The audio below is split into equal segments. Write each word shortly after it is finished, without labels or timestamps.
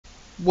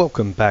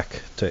Welcome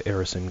back to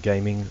Erison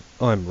Gaming.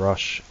 I'm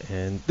Rush,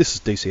 and this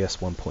is DCS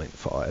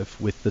 1.5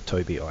 with the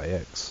Tobii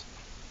EyeX.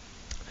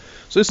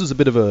 So this is a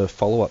bit of a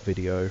follow-up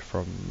video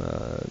from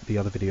the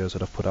other videos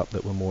that I've put up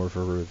that were more of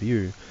a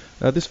review.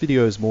 This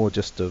video is more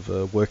just of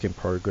a work in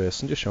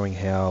progress and just showing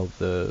how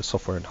the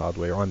software and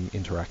hardware I'm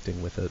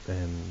interacting with it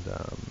and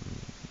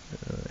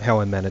how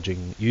I'm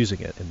managing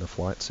using it in the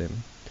flight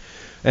sim.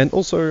 And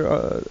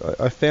also,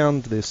 I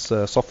found this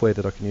software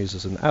that I can use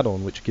as an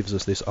add-on, which gives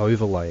us this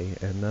overlay,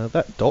 and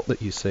that dot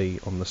that you see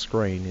on the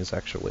screen is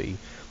actually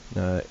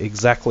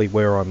exactly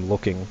where I'm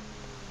looking,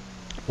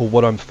 or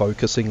what I'm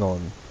focusing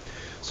on.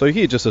 So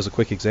here, just as a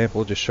quick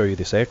example, I'll just show you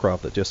this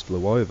aircraft that just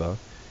flew over,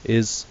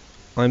 is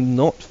I'm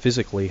not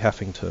physically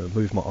having to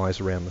move my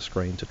eyes around the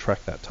screen to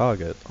track that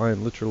target. I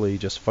am literally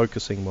just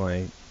focusing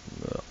my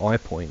eye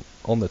point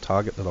on the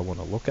target that I want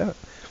to look at,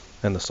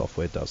 and the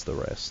software does the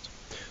rest.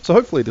 So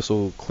hopefully this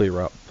will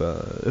clear up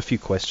a few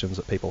questions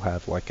that people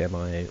have, like am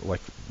I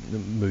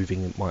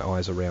moving my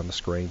eyes around the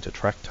screen to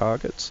track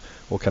targets,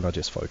 or can I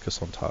just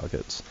focus on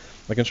targets?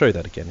 I can show you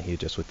that again here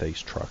just with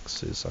these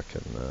trucks, is I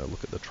can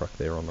look at the truck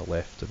there on the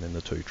left, and then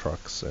the two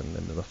trucks, and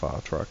then the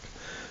far truck.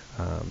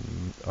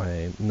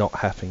 I'm not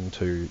having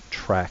to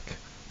track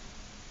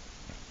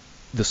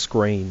the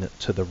screen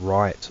to the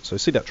right. So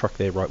see that truck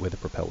there right where the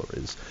propeller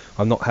is?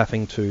 I'm not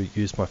having to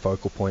use my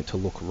focal point to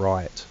look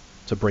right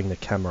to bring the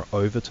camera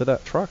over to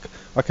that truck.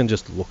 I can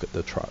just look at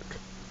the truck.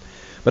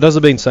 But as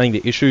I've been saying,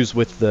 the issues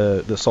with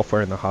the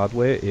software and the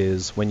hardware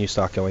is when you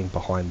start going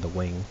behind the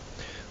wing.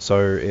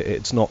 So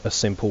it's not a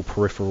simple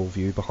peripheral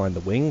view behind the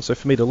wing. So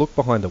for me to look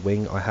behind the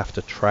wing, I have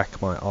to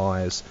track my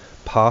eyes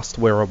past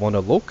where I want to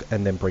look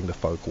and then bring the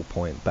focal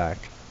point back.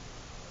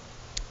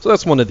 So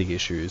that's one of the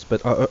issues,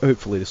 but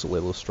hopefully this will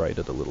illustrate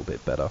it a little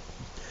bit better.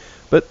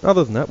 But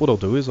other than that, what I'll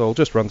do is I'll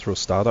just run through a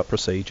startup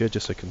procedure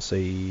just so you can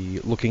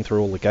see, looking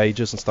through all the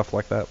gauges and stuff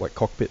like that, like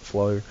cockpit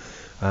flow.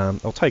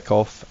 I'll take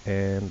off,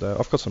 and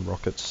I've got some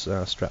rockets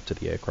strapped to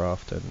the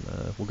aircraft, and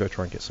we'll go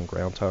try and get some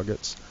ground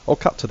targets. I'll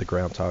cut to the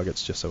ground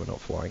targets just so we're not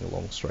flying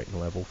along straight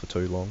and level for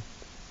too long.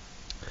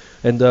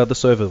 And the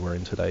server we're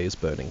in today is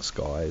Burning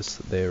Skies.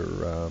 They're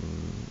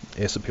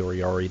Air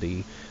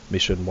Superiority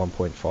Mission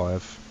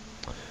 1.5.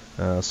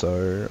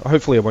 So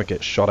hopefully I won't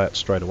get shot at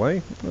straight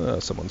away.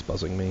 Someone's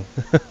buzzing me.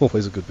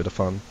 Always a good bit of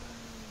fun.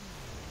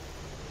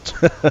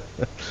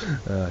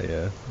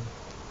 Yeah,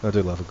 I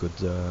do love a good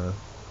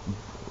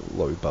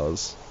low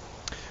buzz.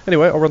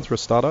 Anyway, I'll run through a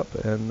startup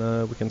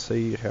and we can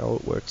see how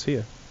it works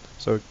here.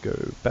 So go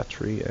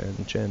battery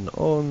and gen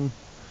on,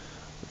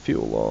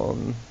 fuel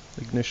on,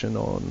 ignition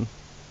on,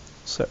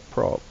 set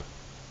prop,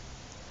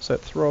 set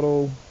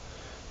throttle,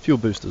 fuel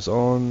boosters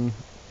on,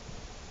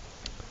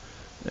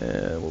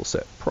 and we'll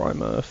set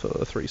primer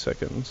for 3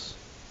 seconds.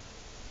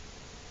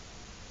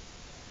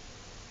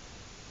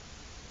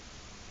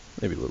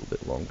 Maybe a little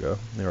bit longer.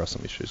 There are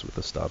some issues with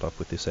the startup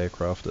with this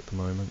aircraft at the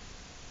moment.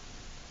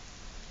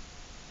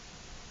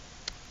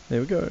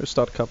 There we go,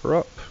 start cover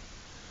up.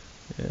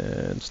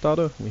 And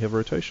starter, we have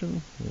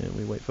rotation, and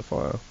we wait for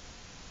fire.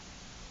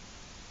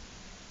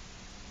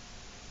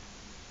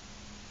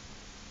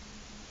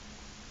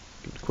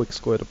 Give it a quick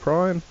squirt of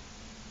prime.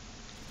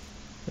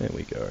 There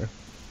we go.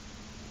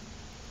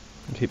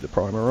 And keep the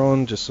primer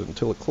on just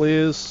until it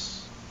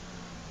clears.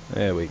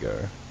 There we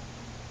go.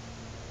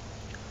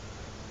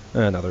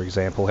 Another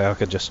example how I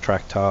could just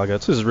track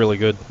targets. This is really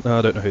good.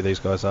 I don't know who these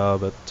guys are,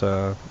 but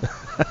they're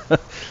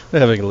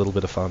having a little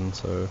bit of fun,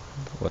 so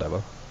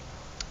whatever.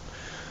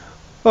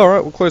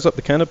 Alright, we'll close up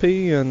the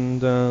canopy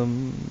and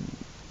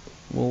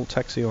we'll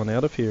taxi on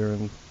out of here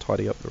and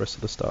tidy up the rest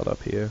of the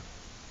startup here.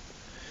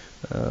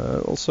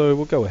 Also,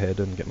 we'll go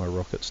ahead and get my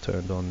rockets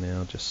turned on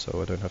now, just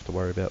so I don't have to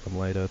worry about them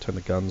later. Turn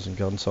the guns and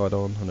gun sight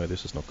on. I know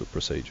this is not good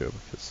procedure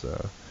because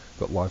I've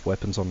got live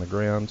weapons on the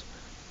ground.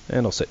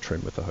 And I'll set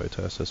trim with the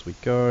HOTAS as we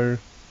go.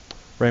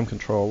 Ram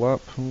control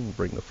up, we'll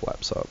bring the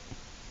flaps up.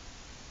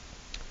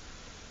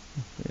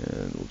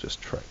 And we'll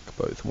just track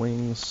both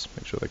wings,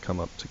 make sure they come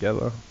up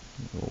together.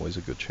 Always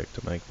a good check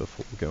to make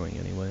before going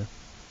anywhere.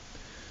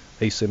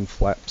 ASIM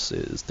flaps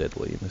is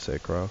deadly in this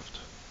aircraft.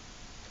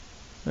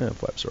 And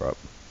flaps are up.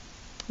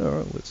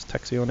 Alright, let's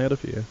taxi on out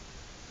of here.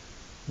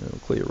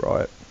 We'll clear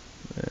right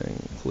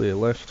and clear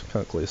left.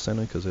 Can't clear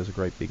center because there's a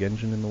great big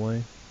engine in the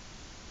way.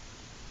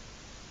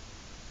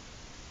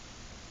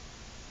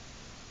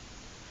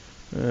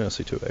 I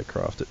see two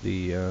aircraft at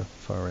the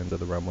far end of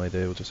the runway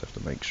there. We'll just have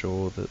to make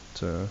sure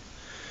that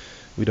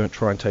we don't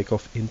try and take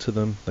off into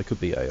them. They could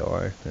be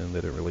AI and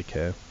they don't really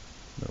care.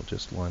 They'll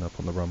just line up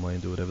on the runway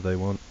and do whatever they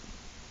want.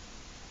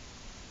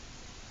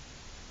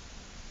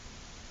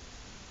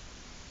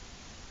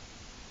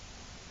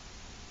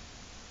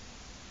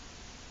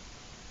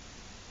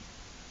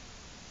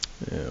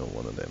 Yeah,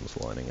 one of them's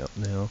lining up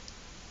now.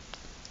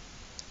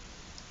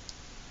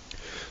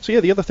 So yeah,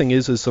 the other thing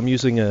is I'm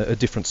using a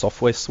different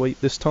software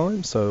suite this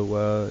time,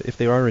 so if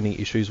there are any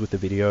issues with the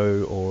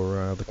video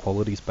or the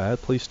quality's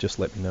bad, please just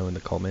let me know in the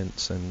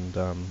comments, and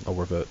I'll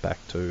revert back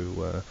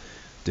to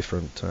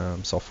different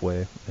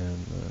software,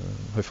 and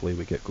hopefully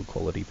we get good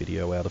quality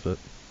video out of it.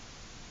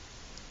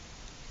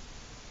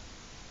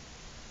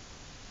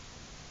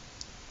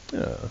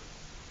 Here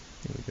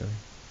we go.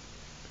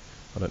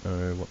 I don't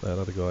know what that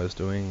other guy is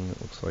doing.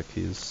 It looks like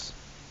he's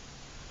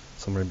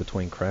somewhere in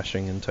between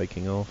crashing and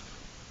taking off.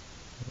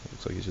 It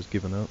looks like he's just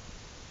given up.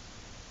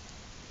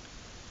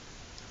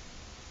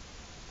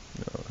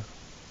 Oh.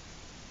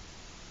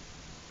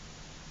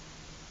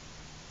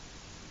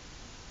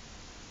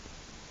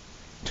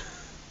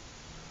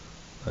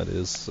 That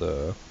is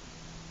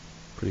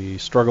pretty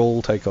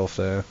struggle takeoff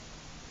there.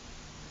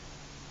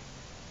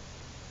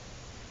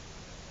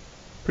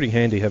 Pretty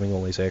handy having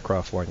all these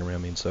aircraft flying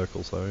around me in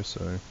circles though,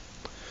 so...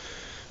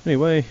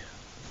 Anyway,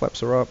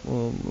 flaps are up,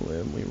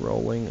 when we're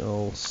rolling,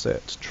 I'll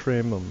set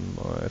trim on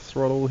my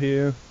throttle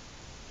here.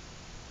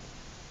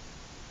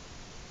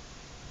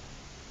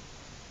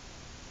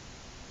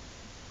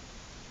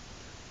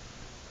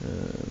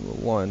 And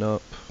we'll line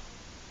up.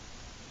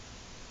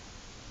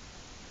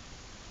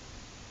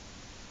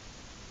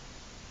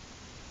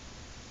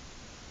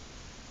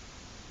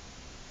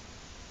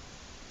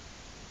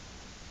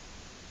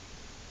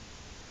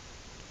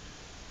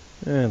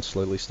 And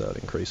slowly start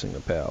increasing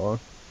the power.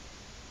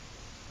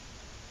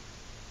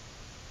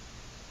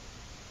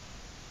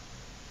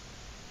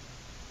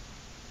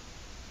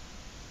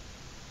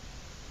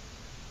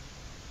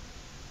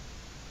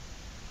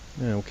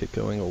 And we'll keep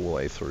going all the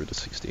way through to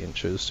 60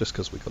 inches, just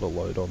because we've got a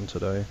load on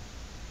today.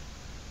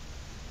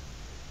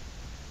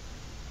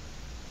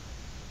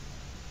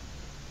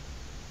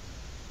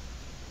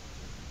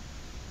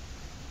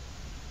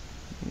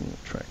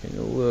 Tracking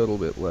a little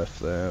bit left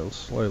there, we'll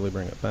slowly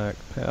bring it back,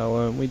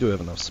 power, and we do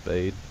have enough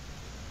speed.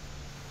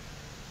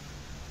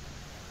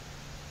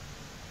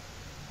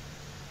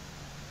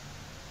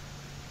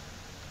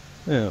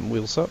 And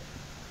wheels up.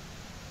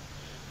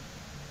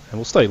 And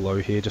we'll stay low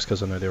here just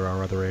because I know there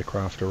are other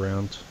aircraft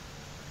around.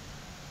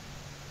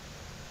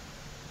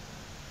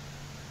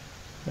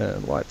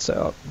 And lights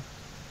out.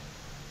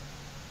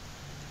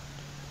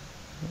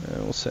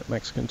 And we'll set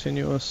max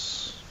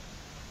continuous.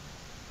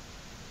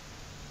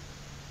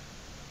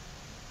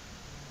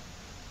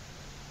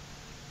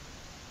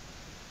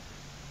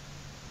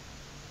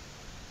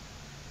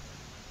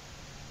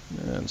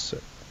 And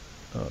set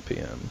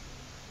RPM.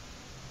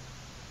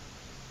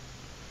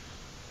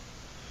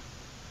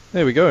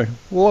 There we go.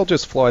 Well, I'll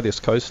just fly this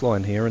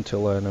coastline here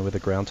until I know where the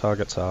ground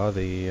targets are.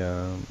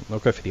 I'll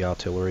go for the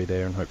artillery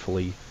there and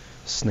hopefully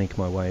sneak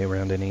my way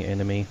around any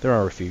enemy. There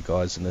are a few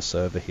guys in this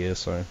server here,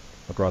 so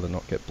I'd rather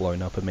not get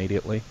blown up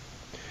immediately.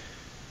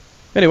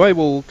 Anyway,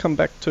 we'll come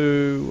back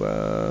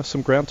to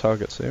some ground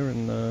targets there,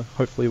 and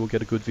hopefully we'll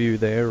get a good view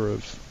there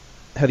of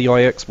how the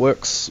EyeX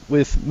works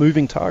with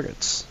moving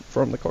targets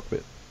from the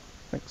cockpit.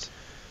 Thanks.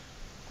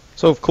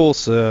 So of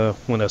course,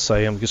 when I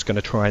say I'm just going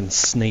to try and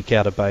sneak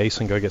out of base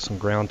and go get some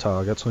ground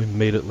targets, I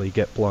immediately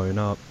get blown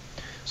up.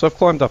 So I've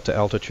climbed up to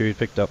altitude,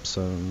 picked up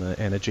some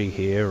energy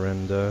here,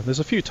 and there's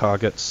a few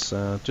targets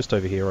just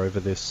over here, over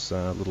this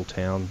little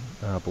town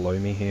below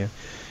me here.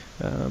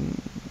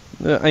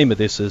 The aim of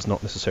this is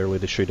not necessarily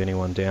to shoot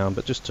anyone down,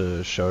 but just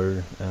to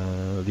show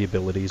the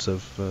abilities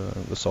of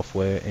the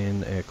software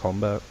in air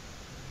combat,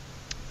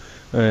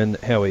 and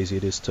how easy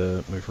it is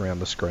to move around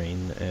the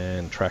screen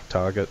and track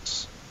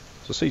targets.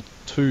 So I see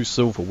two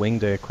silver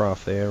winged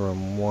aircraft there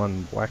and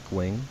one black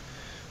wing.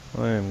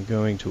 I am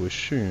going to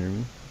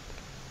assume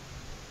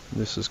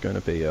this is going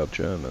to be our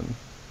German.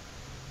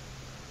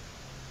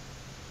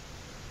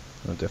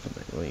 I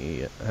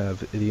definitely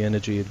have the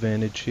energy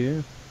advantage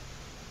here.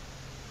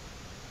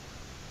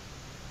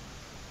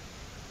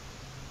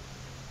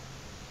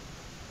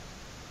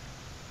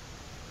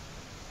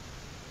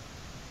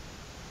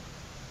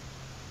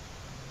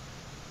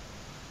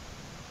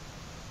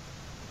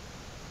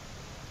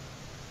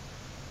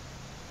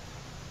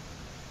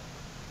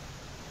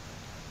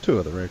 Two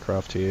other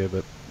aircraft here,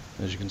 but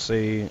as you can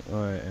see,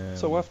 I am...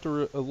 So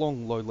after a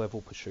long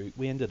low-level pursuit,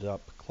 we ended up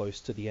close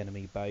to the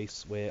enemy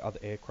base where other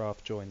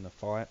aircraft joined the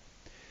fight.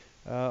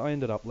 I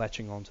ended up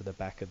latching onto the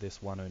back of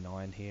this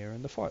 109 here,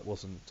 and the fight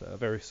wasn't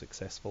very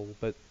successful,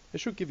 but it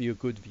should give you a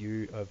good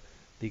view of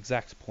the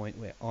exact point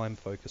where I'm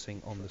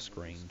focusing on the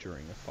screen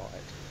during a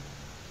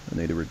fight.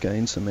 I need to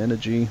regain some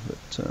energy,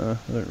 but I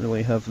don't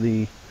really have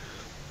the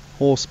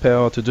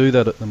horsepower to do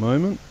that at the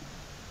moment.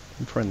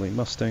 Some friendly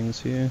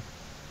Mustangs here.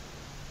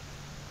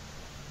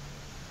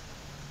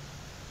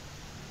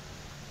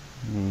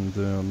 And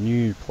our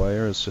new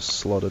player has just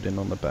slotted in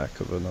on the back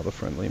of another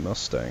friendly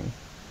Mustang.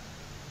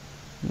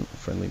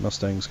 Friendly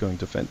Mustang's going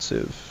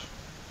defensive.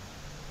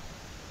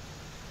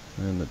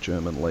 And the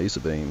German laser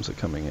beams are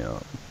coming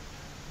out.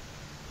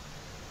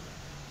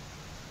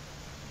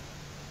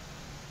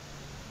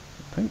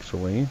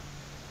 Thankfully,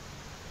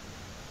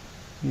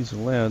 he's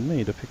allowed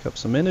me to pick up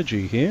some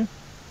energy here.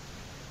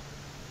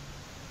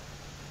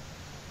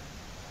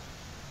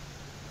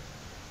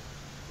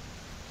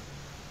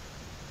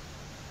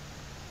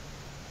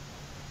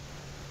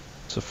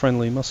 It's a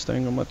friendly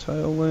Mustang on my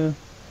tail there.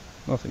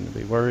 Nothing to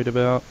be worried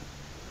about.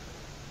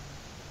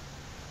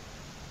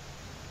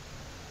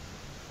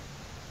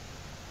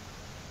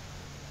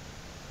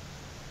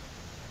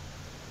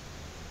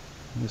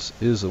 This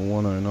is a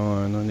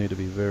 109. I need to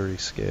be very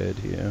scared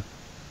here.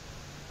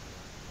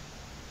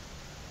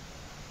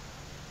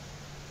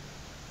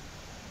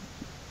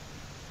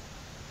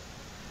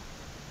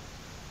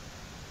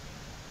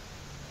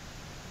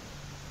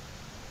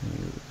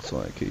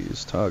 looks like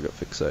he's target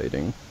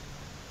fixating.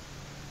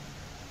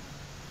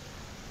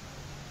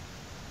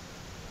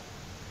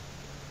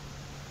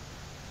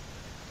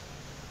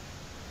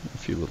 A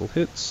few little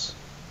hits.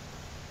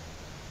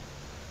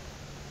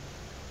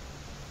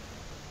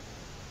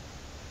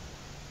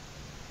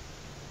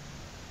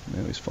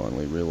 Now he's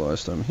finally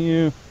realised I'm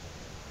here.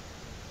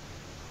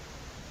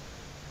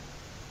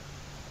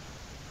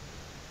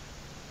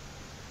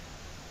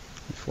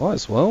 He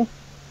flies well.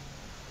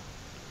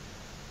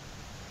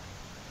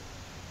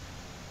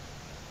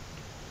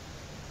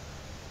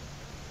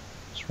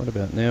 So right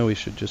about now we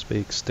should just be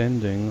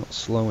extending, not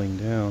slowing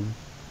down.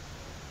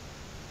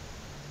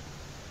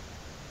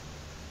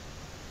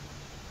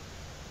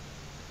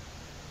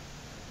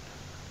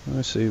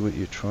 I see what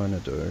you're trying to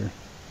do.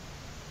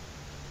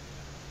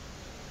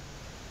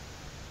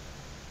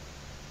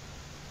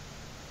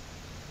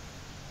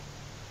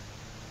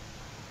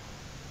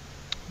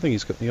 I think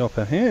he's got the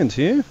upper hand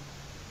here.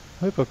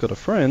 I hope I've got a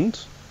friend.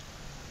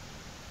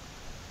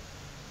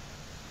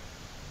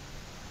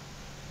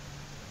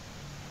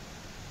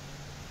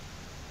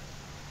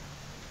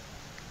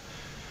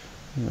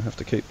 I'm gonna have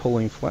to keep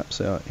pulling flaps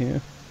out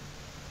here.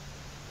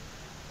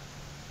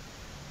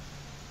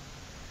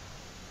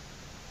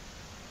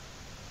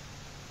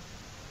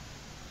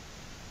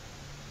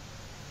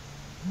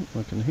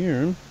 I can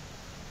hear him.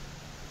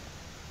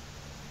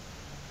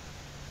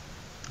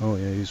 Oh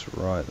yeah, he's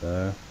right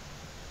there.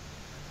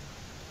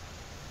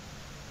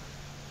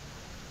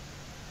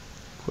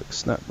 Quick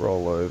snap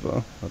roll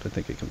over. I don't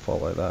think he can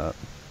follow that.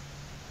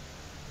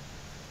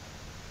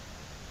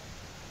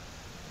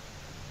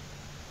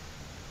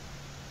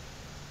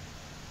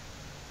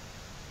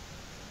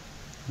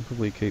 I'll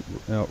probably keep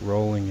out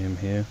rolling him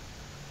here.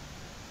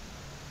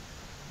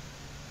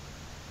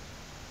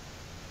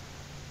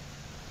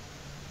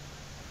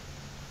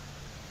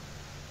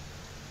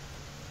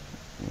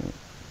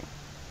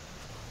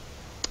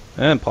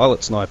 And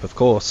pilot snipe, of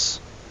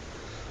course,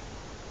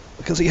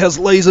 because he has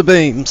laser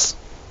beams.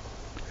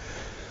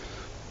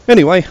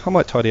 Anyway, I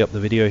might tidy up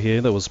the video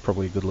here. That was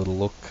probably a good little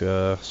look.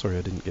 Sorry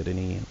I didn't get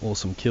any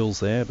awesome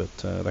kills there, but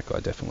that guy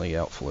definitely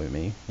outflew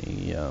me.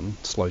 He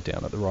slowed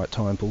down at the right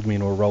time, pulled me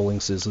into a rolling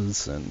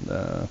scissors, and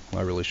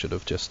I really should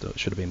have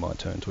been my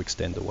turn to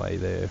extend away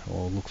there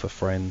or look for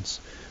friends.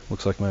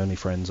 Looks like my only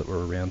friends that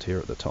were around here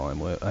at the time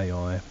were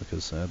AI,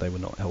 because they were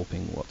not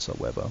helping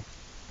whatsoever.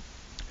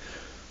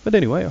 But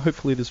anyway,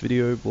 hopefully this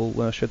video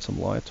will shed some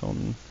light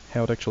on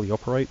how it actually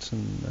operates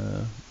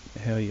and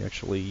how you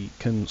actually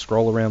can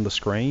scroll around the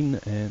screen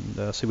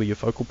and see where your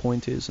focal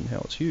point is and how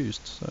it's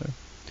used. So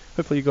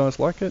hopefully you guys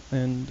like it,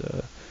 and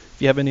if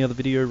you have any other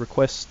video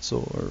requests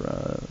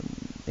or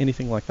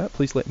anything like that,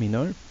 please let me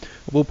know.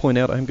 I will point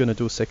out I'm going to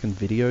do a second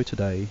video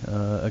today,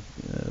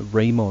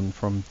 Raymond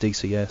from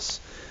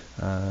DCS.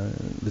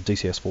 The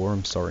DCS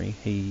forum, sorry,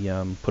 he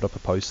put up a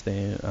post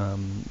there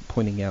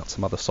pointing out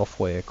some other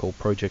software called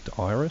Project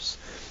Iris,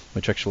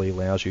 which actually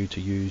allows you to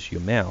use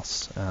your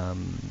mouse.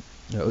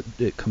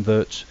 It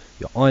converts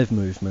your eye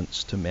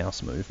movements to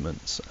mouse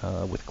movements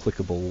with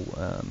clickable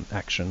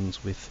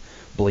actions, with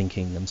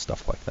blinking and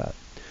stuff like that.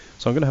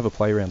 So I'm going to have a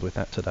play around with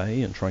that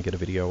today and try and get a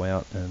video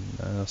out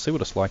and see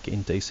what it's like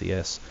in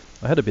DCS.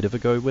 I had a bit of a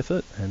go with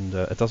it, and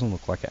it doesn't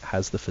look like it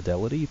has the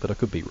fidelity, but I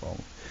could be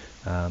wrong.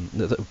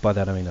 By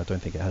that I mean I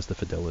don't think it has the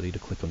fidelity to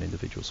click on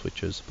individual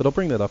switches, but I'll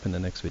bring that up in the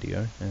next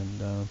video.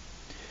 And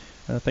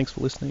thanks for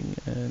listening,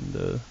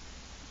 and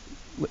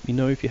let me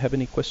know if you have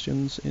any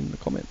questions in the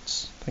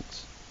comments.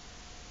 Thanks.